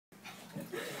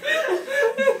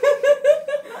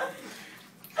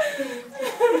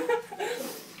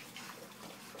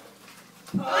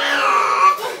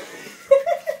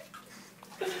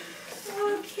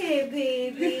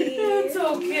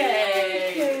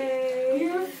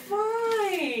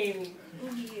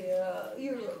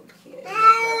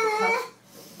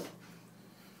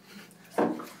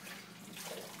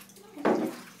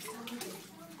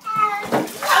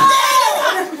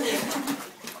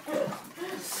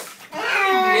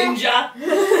ninja.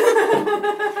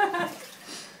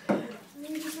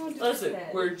 Listen,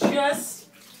 we're just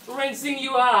rinsing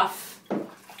you off.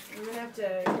 We're gonna have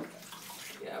to.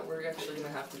 Yeah, we're actually gonna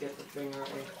have to get the thing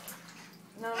right.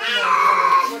 No.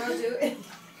 What I'll do is.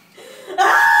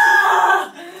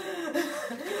 Ah!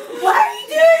 Why are you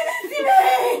doing this to me?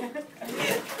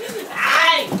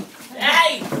 Hey!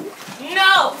 Hey!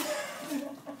 No!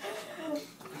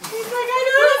 He's like, I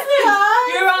know it's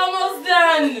You're almost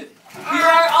done! You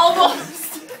are almost...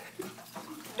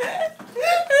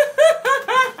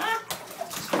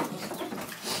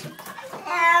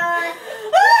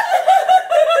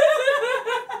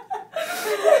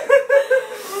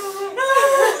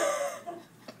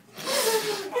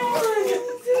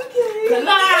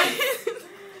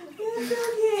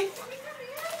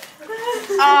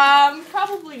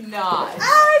 Probably not.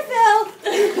 I fell.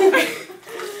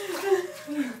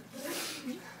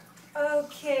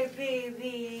 Okay,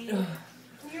 baby.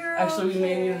 You're Actually, okay. we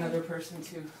may need another person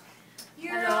too.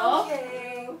 You're Hello?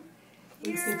 okay.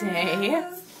 You're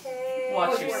okay.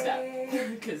 Watch your step,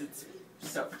 because it's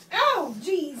soaked. Oh,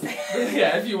 jeez.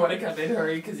 Yeah, if you want to come in,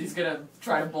 hurry, because he's going to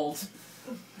try to bolt.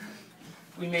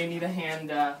 We may need a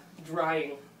hand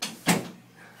drying.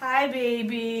 Hi,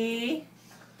 baby.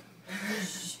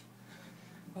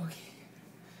 Okay.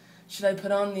 Should I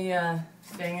put on the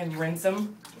thing and rinse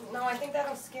him? No, I think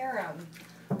that'll scare him.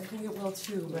 I think it will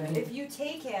too, but... If you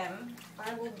take him,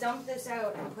 I will dump this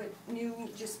out and put new,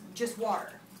 just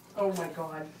water. Oh my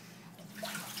god.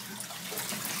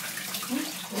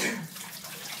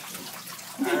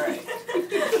 Alright.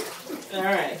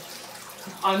 Alright.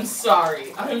 I'm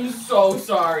sorry. I'm so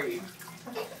sorry.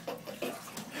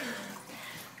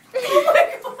 Oh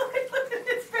my god, look at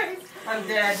his face. I'm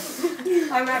dead.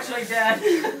 I'm actually dead.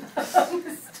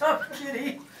 Stop,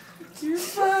 kitty. You're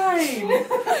fine.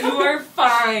 You are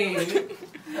fine.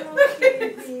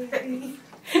 Okay, baby.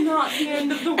 Not the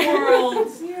end of the world.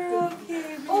 You're okay,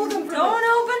 baby. Oh, don't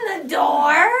open the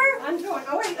door. I'm doing.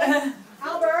 Oh, wait.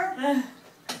 Albert.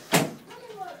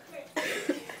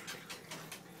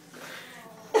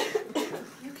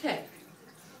 Okay.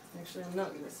 Actually, I'm not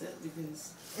going to sit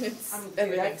because I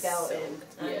everything's fell so,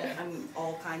 in. yeah. I'm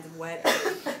all kinds of wet.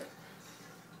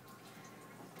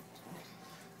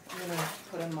 I'm going to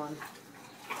put him on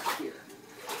here.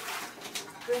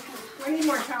 Do I need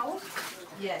more towels?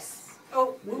 Yes.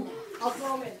 Oh, I'll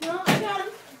throw them in. No, I got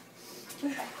him.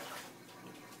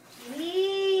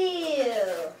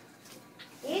 Ew.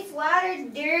 This water's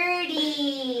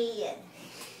dirty.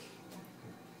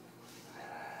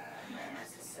 My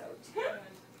ass is soaked.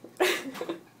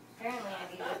 Apparently I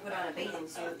need to put on a bathing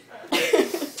suit.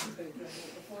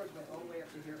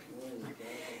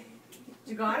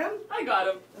 You got him? I got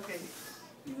him. Okay.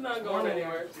 He's not going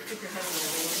anywhere. Put your head in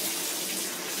there.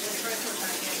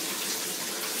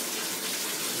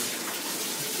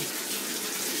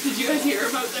 Did you guys hear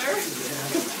him out there?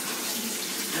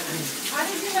 How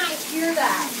did you not hear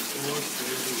that?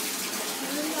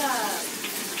 Turn up.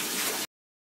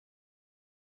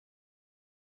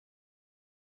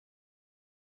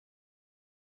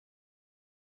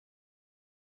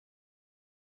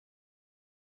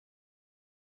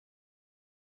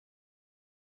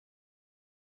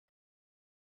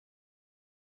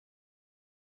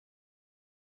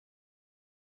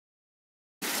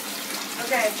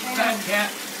 Okay, hang on. Yeah.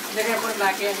 They're gonna put it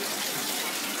back in.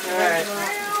 Alright.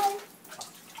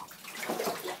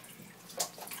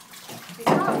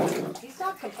 He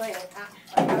stopped complaining.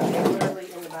 I was literally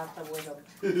in the bathtub with him.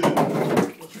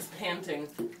 He's panting.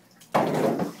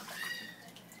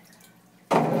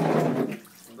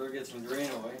 Better get some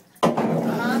drain away. Woo!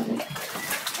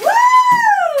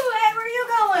 Hey, where are you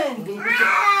going?